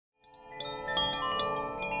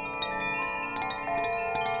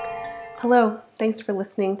Hello, thanks for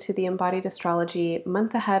listening to the Embodied Astrology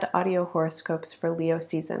Month Ahead audio horoscopes for Leo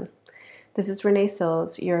season. This is Renee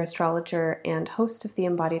Sills, your astrologer and host of the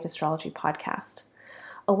Embodied Astrology podcast.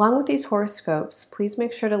 Along with these horoscopes, please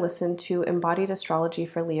make sure to listen to Embodied Astrology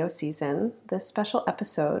for Leo season. This special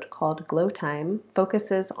episode, called Glow Time,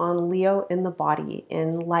 focuses on Leo in the body,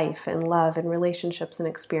 in life and love and relationships and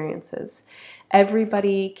experiences.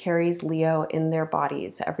 Everybody carries Leo in their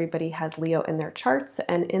bodies. Everybody has Leo in their charts.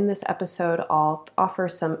 And in this episode, I'll offer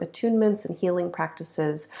some attunements and healing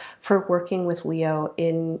practices for working with Leo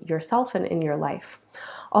in yourself and in your life.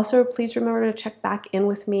 Also, please remember to check back in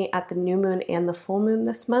with me at the new moon and the full moon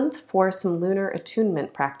this month for some lunar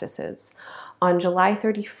attunement practices. On July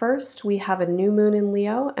 31st, we have a new moon in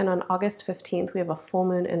Leo, and on August 15th, we have a full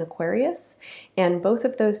moon in Aquarius. And both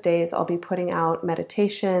of those days, I'll be putting out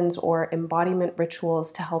meditations or embodiment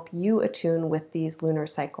rituals to help you attune with these lunar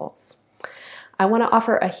cycles. I want to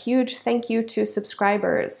offer a huge thank you to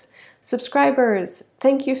subscribers. Subscribers,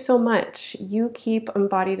 thank you so much. You keep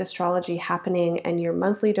Embodied Astrology happening, and your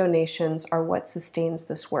monthly donations are what sustains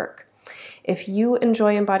this work. If you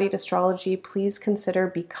enjoy Embodied Astrology, please consider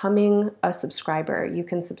becoming a subscriber. You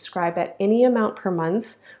can subscribe at any amount per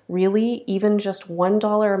month. Really, even just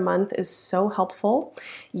 $1 a month is so helpful.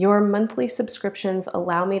 Your monthly subscriptions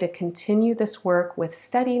allow me to continue this work with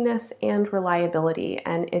steadiness and reliability.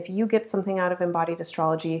 And if you get something out of Embodied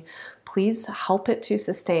Astrology, please help it to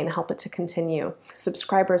sustain, help it to continue.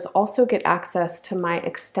 Subscribers also get access to my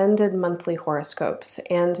extended monthly horoscopes.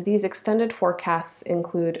 And these extended forecasts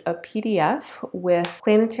include a PDF with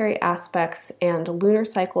planetary aspects and lunar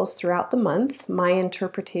cycles throughout the month, my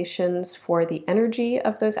interpretations for the energy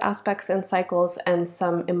of those aspects and cycles, and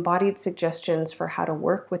some embodied suggestions for how to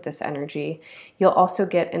work with this energy. You'll also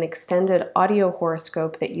get an extended audio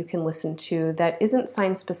horoscope that you can listen to that isn't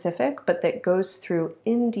sign specific, but that goes through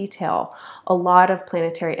in detail a lot of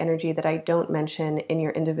planetary energy that I don't mention in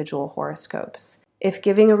your individual horoscopes. If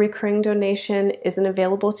giving a recurring donation isn't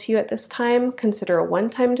available to you at this time, consider a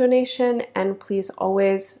one-time donation, and please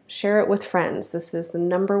always share it with friends. This is the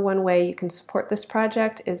number one way you can support this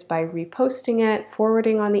project, is by reposting it,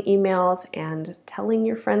 forwarding on the emails, and telling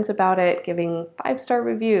your friends about it, giving 5-star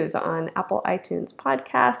reviews on Apple iTunes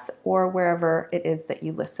podcasts or wherever it is that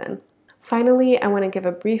you listen. Finally, I want to give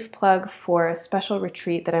a brief plug for a special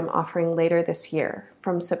retreat that I'm offering later this year.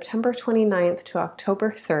 From September 29th to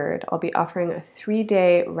October 3rd, I'll be offering a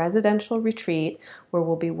 3-day residential retreat where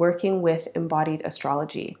we'll be working with Embodied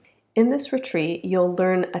Astrology. In this retreat, you'll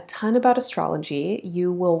learn a ton about astrology, you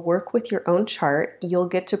will work with your own chart, you'll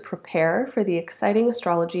get to prepare for the exciting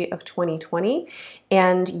astrology of 2020,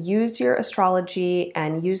 and use your astrology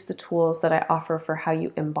and use the tools that I offer for how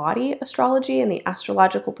you embody astrology and the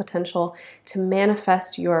astrological potential to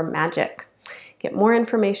manifest your magic. Get more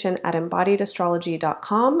information at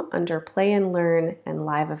embodiedastrology.com under Play and Learn and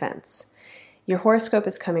Live Events. Your horoscope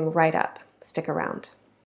is coming right up. Stick around.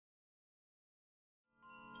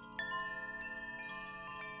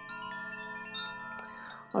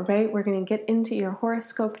 All right, we're going to get into your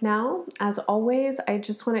horoscope now. As always, I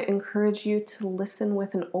just want to encourage you to listen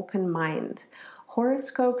with an open mind.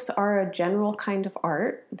 Horoscopes are a general kind of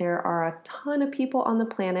art. There are a ton of people on the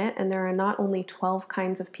planet, and there are not only 12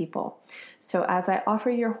 kinds of people. So as I offer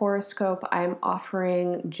your horoscope, I'm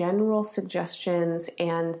offering general suggestions,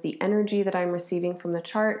 and the energy that I'm receiving from the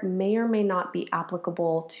chart may or may not be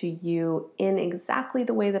applicable to you in exactly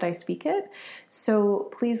the way that I speak it. So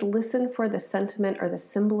please listen for the sentiment or the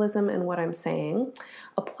symbolism in what I'm saying.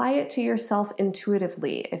 Apply it to yourself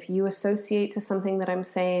intuitively. If you associate to something that I'm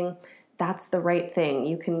saying, that's the right thing.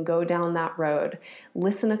 You can go down that road.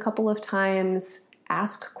 Listen a couple of times,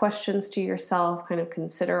 ask questions to yourself, kind of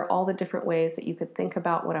consider all the different ways that you could think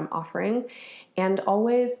about what I'm offering, and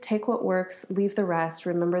always take what works, leave the rest.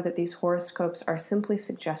 Remember that these horoscopes are simply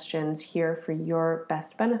suggestions here for your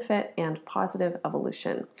best benefit and positive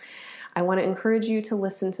evolution. I want to encourage you to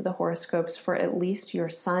listen to the horoscopes for at least your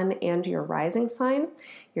sun and your rising sign.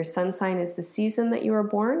 Your sun sign is the season that you are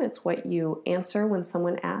born. It's what you answer when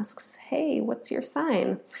someone asks, "Hey, what's your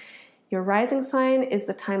sign?" Your rising sign is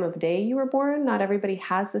the time of day you were born. Not everybody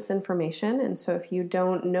has this information, and so if you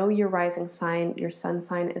don't know your rising sign, your sun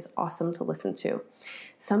sign is awesome to listen to.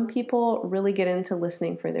 Some people really get into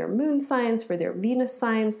listening for their moon signs, for their Venus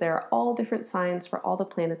signs. There are all different signs for all the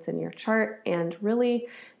planets in your chart, and really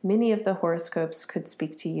many of the horoscopes could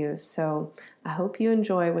speak to you. So I hope you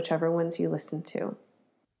enjoy whichever ones you listen to.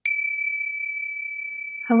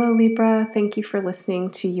 Hello Libra, thank you for listening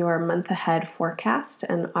to your month ahead forecast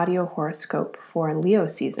and audio horoscope for Leo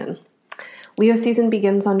season. Leo season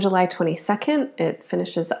begins on July 22nd. It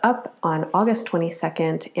finishes up on August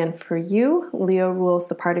 22nd. And for you, Leo rules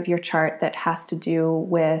the part of your chart that has to do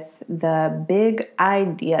with the big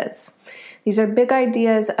ideas. These are big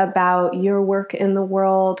ideas about your work in the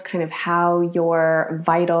world, kind of how your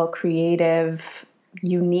vital, creative,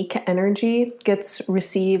 unique energy gets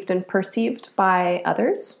received and perceived by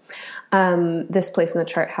others. This place in the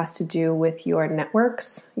chart has to do with your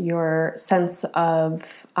networks, your sense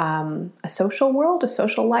of a social world, a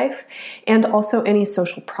social life, and also any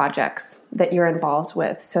social projects that you're involved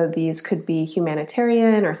with. So these could be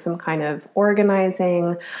humanitarian or some kind of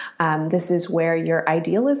organizing. This is where your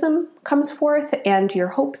idealism comes forth and your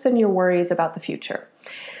hopes and your worries about the future.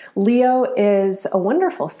 Leo is a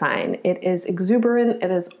wonderful sign. It is exuberant,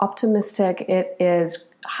 it is optimistic, it is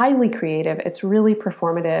highly creative, it's really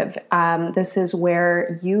performative. This is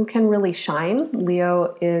where you can really shine.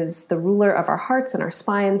 Leo is the ruler of our hearts and our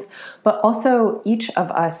spines, but also each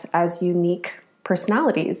of us as unique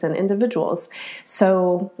personalities and individuals.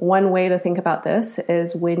 So one way to think about this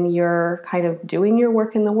is when you're kind of doing your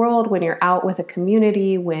work in the world, when you're out with a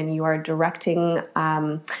community, when you are directing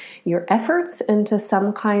your efforts into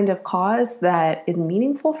some kind of cause that is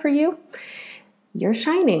meaningful for you, you're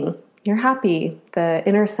shining, you're happy, the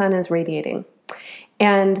inner sun is radiating.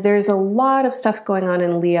 And there's a lot of stuff going on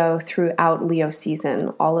in Leo throughout Leo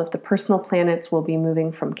season. All of the personal planets will be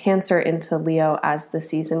moving from Cancer into Leo as the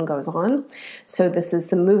season goes on. So this is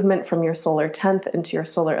the movement from your solar 10th into your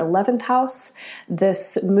solar 11th house.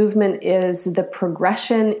 This movement is the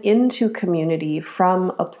progression into community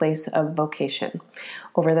from a place of vocation.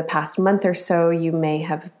 Over the past month or so, you may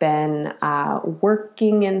have been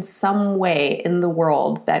working in some way in the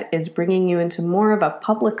world that is bringing you into more of a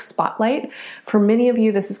public spotlight. For many of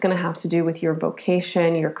you, this is going to have to do with your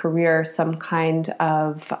vocation, your career, some kind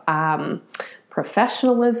of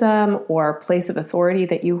professionalism or place of authority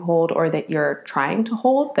that you hold or that you're trying to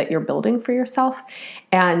hold, that you're building for yourself.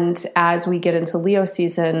 And as we get into Leo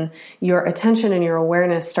season, your attention and your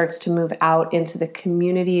awareness starts to move out into the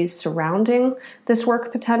communities surrounding this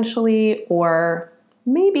work potentially, or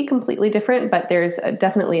maybe completely different, but there's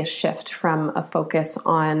definitely a shift from a focus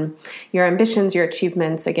on your ambitions, your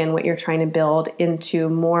achievements, again, what you're trying to build, into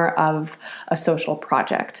more of a social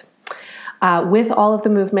project. With all of the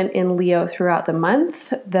movement in Leo throughout the month,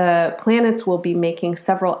 the planets will be making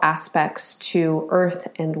several aspects to earth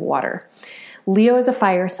and water. Leo is a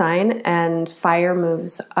fire sign, and fire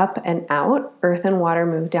moves up and out. Earth and water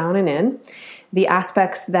move down and in. The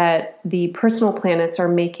aspects that the personal planets are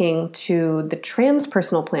making to the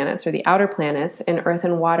transpersonal planets or the outer planets in earth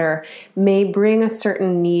and water may bring a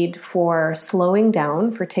certain need for slowing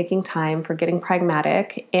down, for taking time, for getting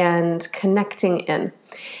pragmatic and connecting in.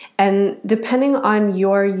 And depending on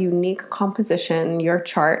your unique composition, your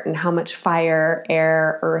chart, and how much fire,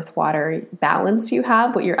 air, earth, water balance you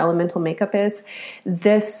have, what your elemental makeup is,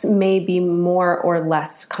 this may be more or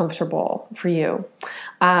less comfortable for you.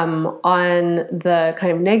 On the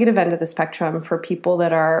kind of negative end of the spectrum, for people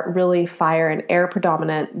that are really fire and air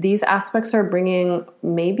predominant, these aspects are bringing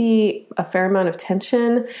maybe a fair amount of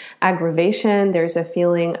tension, aggravation. There's a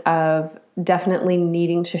feeling of definitely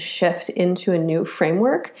needing to shift into a new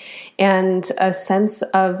framework and a sense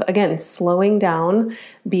of, again, slowing down,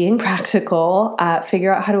 being practical,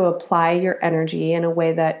 figure out how to apply your energy in a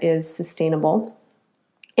way that is sustainable,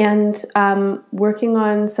 and working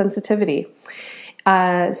on sensitivity.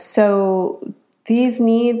 So these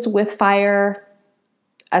needs with fire,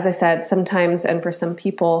 as I said, sometimes, and for some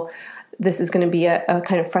people, this is going to be a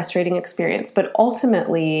kind of frustrating experience, but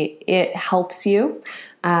ultimately it helps you.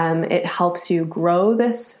 It helps you grow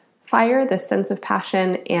this fire, this sense of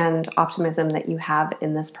passion and optimism that you have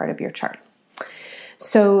in this part of your chart.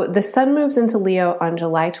 So the sun moves into Leo on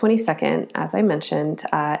July 22nd. As I mentioned,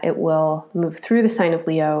 it will move through the sign of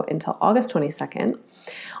Leo until August 22nd.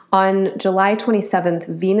 On July 27th,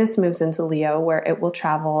 Venus moves into Leo, where it will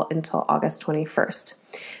travel until August 21st.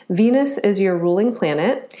 Venus is your ruling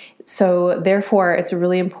planet, so therefore it's a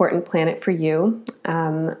really important planet for you.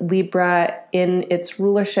 Libra, in its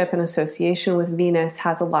rulership and association with Venus,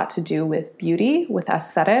 has a lot to do with beauty, with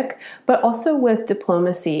aesthetic, but also with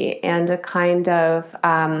diplomacy and a kind of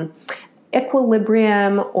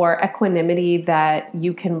equilibrium or equanimity that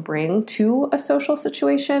you can bring to a social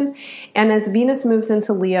situation. And as Venus moves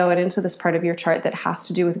into Leo and into this part of your chart that has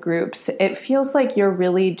to do with groups, it feels like you're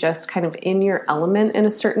really just kind of in your element in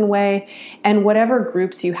a certain way. And whatever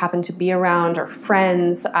groups you happen to be around, or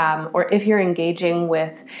friends, or if you're engaging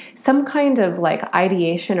with some kind of like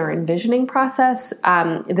ideation or envisioning process,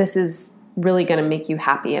 this is really going to make you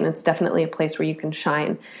happy, and it's definitely a place where you can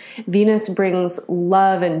shine. Venus brings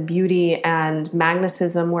love and beauty and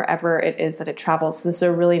magnetism wherever it is that it travels. So this is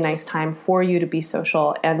a really nice time for you to be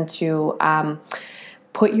social and to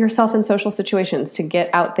put yourself in social situations, to get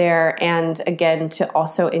out there, and again, to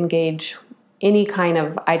also engage any kind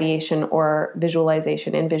of ideation or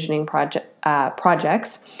visualization, envisioning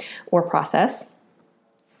projects or process.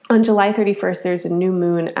 On July 31st, there's a new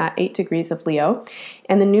moon at 8 degrees of Leo,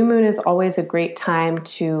 and the new moon is always a great time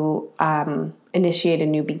to initiate a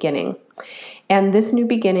new beginning. And this new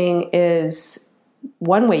beginning is,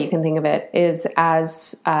 one way you can think of it is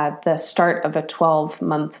as the start of a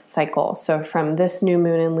 12-month cycle. So from this new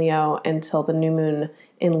moon in Leo until the new moon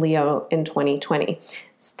in Leo in 2020.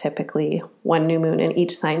 It's typically one new moon in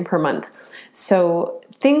each sign per month. So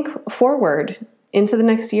think forward into the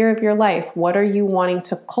next year of your life. What are you wanting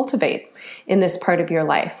to cultivate in this part of your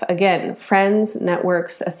life? Again, friends,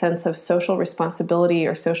 networks, a sense of social responsibility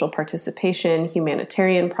or social participation,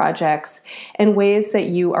 humanitarian projects, and ways that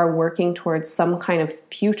you are working towards some kind of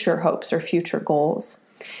future hopes or future goals.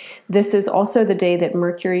 This is also the day that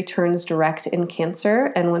Mercury turns direct in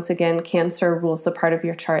Cancer. And once again, Cancer rules the part of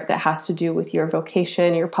your chart that has to do with your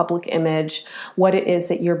vocation, your public image, what it is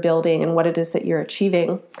that you're building, and what it is that you're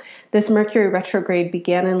achieving. This Mercury retrograde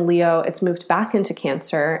began in Leo. It's moved back into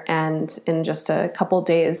Cancer. And in just a couple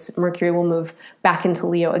days, Mercury will move back into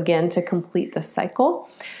Leo again to complete the cycle.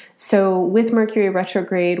 So with Mercury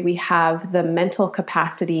retrograde, we have the mental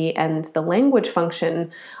capacity and the language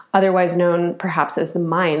function, otherwise known perhaps as the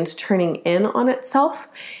mind, turning in on itself.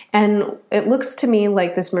 And it looks to me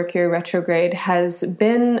like this Mercury retrograde has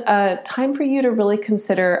been a time for you to really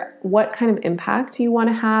consider what kind of impact you want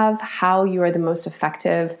to have, how you are the most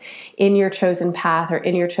effective in your chosen path or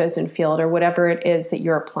in your chosen field or whatever it is that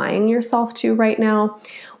you're applying yourself to right now,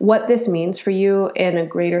 what this means for you in a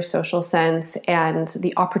greater social sense and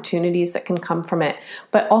the opportunities that can come from it,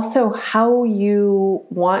 but also how you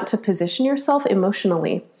want to position yourself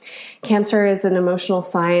emotionally. Cancer is an emotional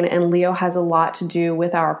sign, and Leo has a lot to do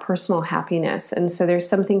with our personal happiness. And so there's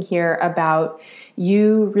something here about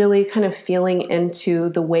you really kind of feeling into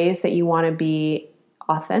the ways that you want to be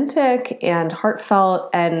authentic and heartfelt,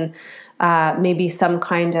 and maybe some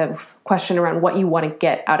kind of question around what you want to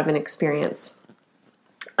get out of an experience.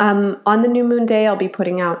 On the new moon day, I'll be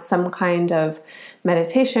putting out some kind of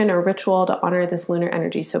meditation or ritual to honor this lunar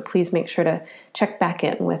energy. So please make sure to check back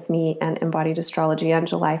in with me and Embodied Astrology on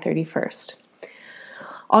July 31st.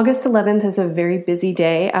 August 11th is a very busy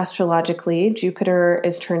day astrologically. Jupiter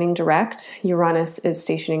is turning direct, Uranus is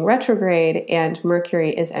stationing retrograde, and Mercury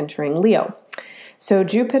is entering Leo. So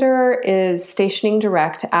Jupiter is stationing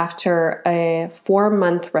direct after a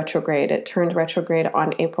 4-month retrograde. It turned retrograde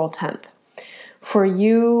on April 10th. For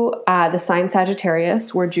you, the sign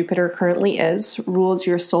Sagittarius, where Jupiter currently is, rules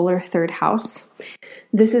your solar third house.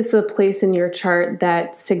 This is the place in your chart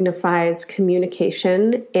that signifies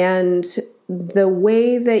communication and the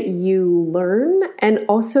way that you learn, and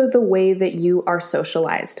also the way that you are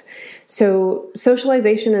socialized. So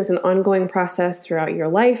socialization is an ongoing process throughout your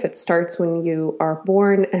life. It starts when you are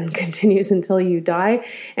born and continues until you die.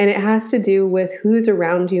 And it has to do with who's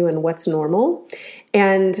around you and what's normal,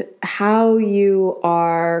 and how you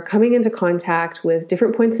are coming into contact with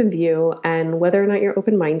different points of view, and whether or not you're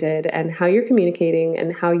open-minded, and how you're communicating,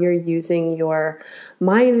 and how you're using your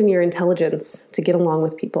mind and your intelligence to get along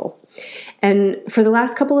with people. And for the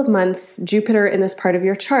last couple of months, Jupiter in this part of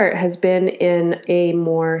your chart has been in a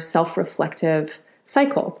more self-reflective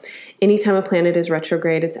cycle. Anytime a planet is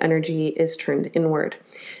retrograde, its energy is turned inward.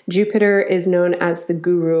 Jupiter is known as the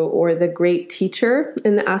guru or the great teacher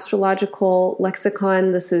in the astrological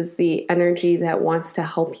lexicon. This is the energy that wants to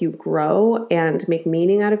help you grow and make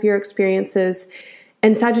meaning out of your experiences.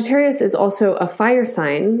 And Sagittarius is also a fire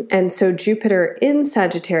sign, and so Jupiter in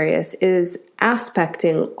Sagittarius is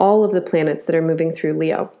aspecting all of the planets that are moving through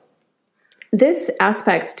Leo. This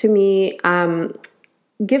aspect to me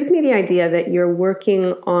gives me the idea that you're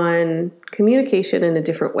working on communication in a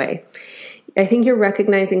different way. I think you're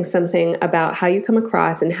recognizing something about how you come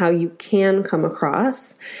across and how you can come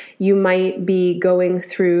across. You might be going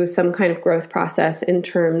through some kind of growth process in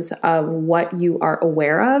terms of what you are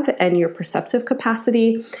aware of and your perceptive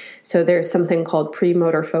capacity. So there's something called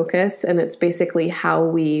premotor focus, and it's basically how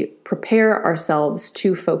we prepare ourselves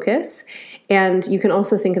to focus. And you can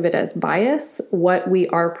also think of it as bias, what we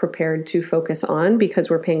are prepared to focus on because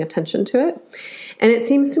we're paying attention to it. And it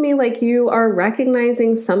seems to me like you are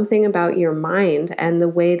recognizing something about your mind and the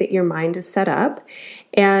way that your mind is set up.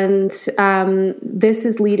 And this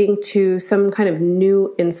is leading to some kind of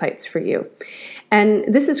new insights for you. And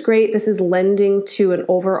this is great. This is lending to an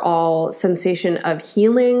overall sensation of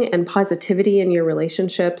healing and positivity in your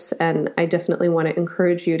relationships. And I definitely want to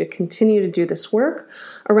encourage you to continue to do this work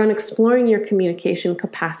around exploring your communication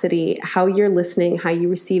capacity, how you're listening, how you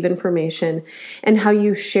receive information, and how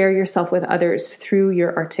you share yourself with others through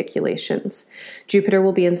your articulations. Jupiter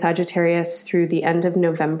will be in Sagittarius through the end of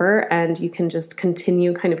November, and you can just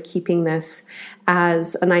continue kind of keeping this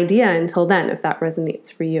as an idea until then, if that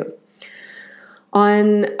resonates for you.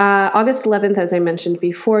 On August 11th, as I mentioned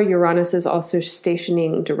before, Uranus is also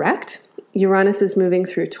stationing direct. Uranus is moving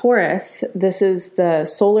through Taurus. This is the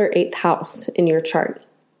solar 8th house in your chart.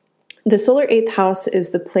 The solar 8th house is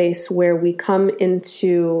the place where we come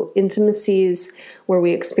into intimacies, where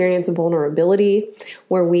we experience vulnerability,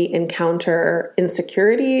 where we encounter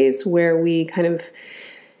insecurities, where we kind of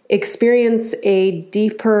experience a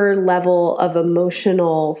deeper level of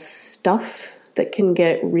emotional stuff that can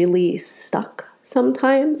get really stuck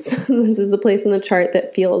sometimes. This is the place in the chart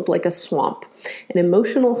that feels like a swamp, an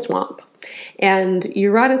emotional swamp. And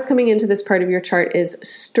Uranus coming into this part of your chart is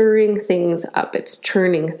stirring things up. It's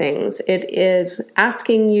churning things. It is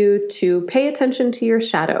asking you to pay attention to your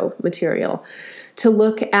shadow material, to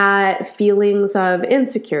look at feelings of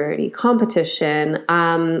insecurity, competition,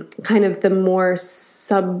 kind of the more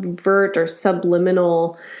subvert or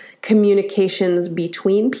subliminal communications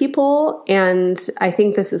between people. And I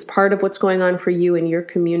think this is part of what's going on for you in your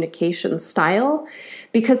communication style,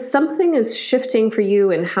 because something is shifting for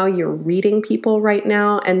you in how you're reading people right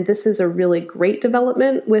now. And this is a really great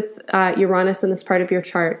development with Uranus in this part of your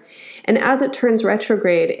chart. And as it turns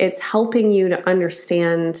retrograde, it's helping you to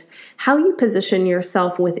understand how you position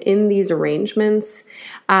yourself within these arrangements.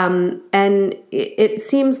 And it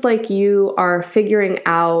seems like you are figuring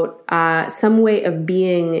out some way of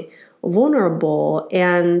being vulnerable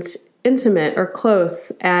and intimate or close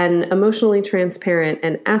and emotionally transparent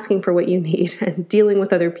and asking for what you need and dealing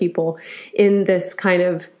with other people in this kind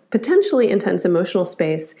of potentially intense emotional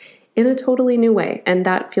space in a totally new way. And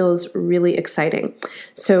that feels really exciting.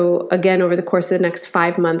 So again, over the course of the next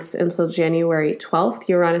 5 months until January 12th,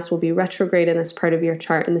 Uranus will be retrograde in this part of your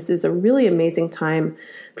chart. And this is a really amazing time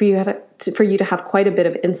for you to have quite a bit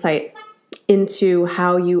of insight into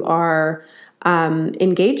how you are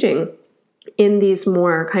engaging in these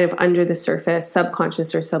more kind of under the surface,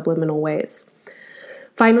 subconscious or subliminal ways.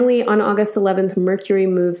 Finally, on August 11th, Mercury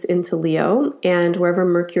moves into Leo, and wherever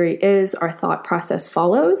Mercury is, our thought process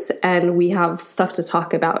follows, and we have stuff to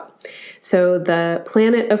talk about. So the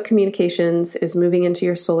planet of communications is moving into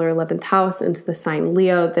your solar 11th house, into the sign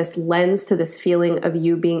Leo. This lends to this feeling of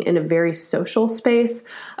you being in a very social space,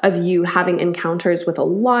 of you having encounters with a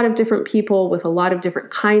lot of different people, with a lot of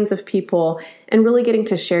different kinds of people, and really getting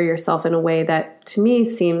to share yourself in a way that to me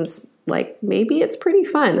seems like maybe it's pretty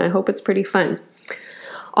fun. I hope it's pretty fun.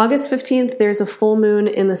 August 15th, there's a full moon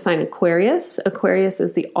in the sign Aquarius. Aquarius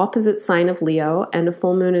is the opposite sign of Leo, and a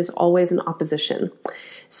full moon is always in opposition.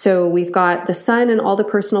 So we've got the sun and all the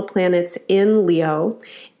personal planets in Leo,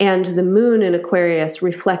 and the moon in Aquarius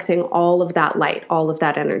reflecting all of that light, all of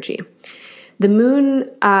that energy. The moon,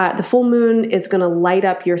 the full moon is going to light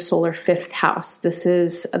up your solar 5th house. This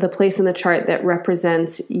is the place in the chart that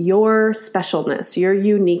represents your specialness, your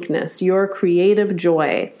uniqueness, your creative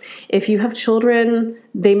joy. If you have children,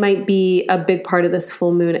 they might be a big part of this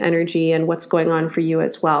full moon energy and what's going on for you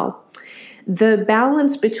as well. The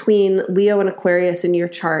balance between Leo and Aquarius in your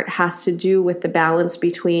chart has to do with the balance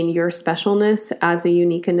between your specialness as a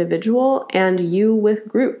unique individual and you with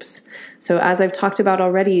groups. So as I've talked about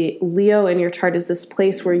already, Leo in your chart is this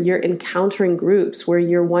place where you're encountering groups, where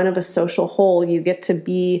you're one of a social whole. You get to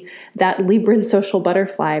be that Libran social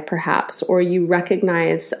butterfly, perhaps, or you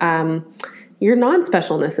recognize your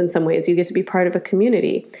non-specialness in some ways. You get to be part of a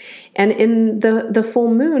community. And in the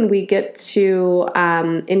full moon, we get to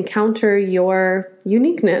encounter your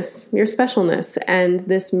uniqueness, your specialness. And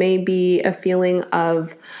this may be a feeling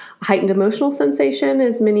of heightened emotional sensation,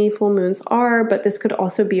 as many full moons are, but this could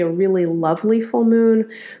also be a really lovely full moon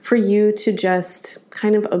for you to just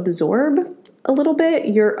kind of absorb a little bit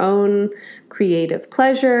your own creative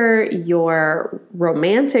pleasure, your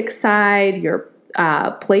romantic side, your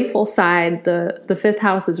playful side. The 5th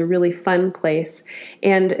house is a really fun place,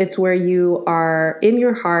 and it's where you are in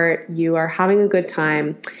your heart, you are having a good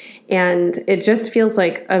time, and it just feels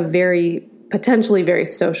like a potentially very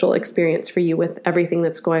social experience for you with everything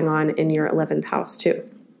that's going on in your 11th house too.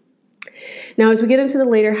 Now, as we get into the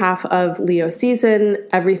later half of Leo season,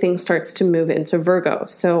 everything starts to move into Virgo.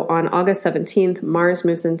 So on August 17th, Mars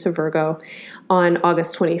moves into Virgo. On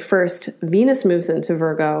August 21st, Venus moves into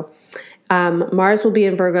Virgo. Mars will be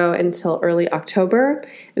in Virgo until early October.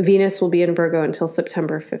 Venus will be in Virgo until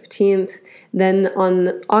September 15th. Then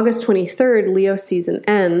on August 23rd, Leo season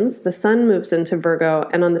ends. The sun moves into Virgo.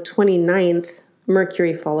 And on the 29th,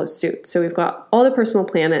 Mercury follows suit. So we've got all the personal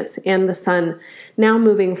planets and the sun now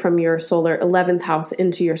moving from your solar 11th house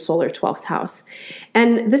into your solar 12th house.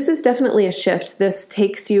 And this is definitely a shift. This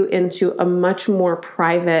takes you into a much more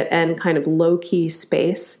private and kind of low-key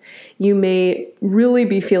space. You may really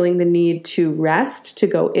be feeling the need to rest, to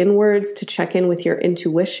go inwards, to check in with your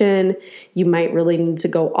intuition. You might really need to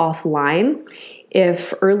go offline.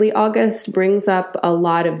 If early August brings up a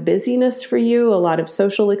lot of busyness for you, a lot of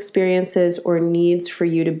social experiences or needs for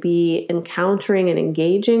you to be encountering and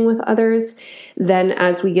engaging with others, then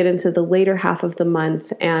as we get into the later half of the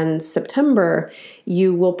month and September,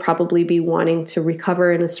 you will probably be wanting to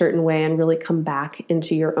recover in a certain way and really come back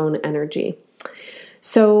into your own energy.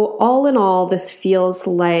 So all in all, this feels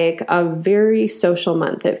like a very social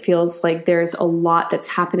month. It feels like there's a lot that's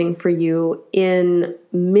happening for you in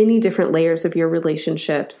many different layers of your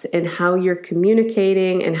relationships and how you're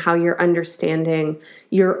communicating and how you're understanding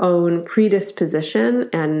your own predisposition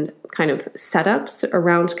and kind of setups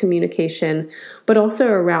around communication, but also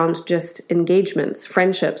around just engagements,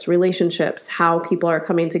 friendships, relationships, how people are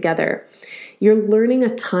coming together. You're learning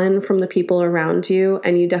a ton from the people around you,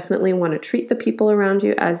 and you definitely want to treat the people around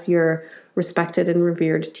you as your respected and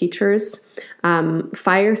revered teachers.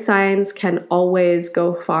 Fire signs can always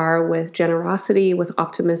go far with generosity, with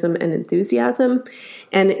optimism and enthusiasm.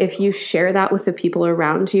 And if you share that with the people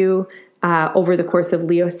around you over the course of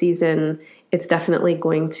Leo season, it's definitely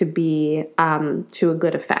going to be to a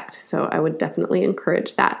good effect. So I would definitely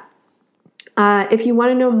encourage that. If you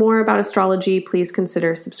want to know more about astrology, please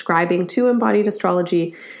consider subscribing to Embodied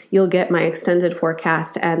Astrology. You'll get my extended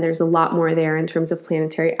forecast, and there's a lot more there in terms of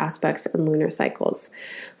planetary aspects and lunar cycles.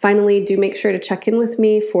 Finally, do make sure to check in with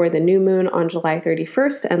me for the new moon on July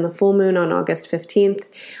 31st and the full moon on August 15th.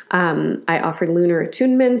 I offered lunar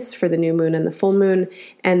attunements for the new moon and the full moon,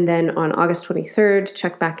 and then on August 23rd,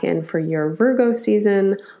 check back in for your Virgo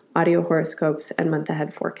season, audio horoscopes, and month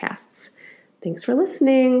ahead forecasts. Thanks for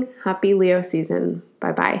listening. Happy Leo season.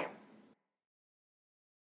 Bye-bye.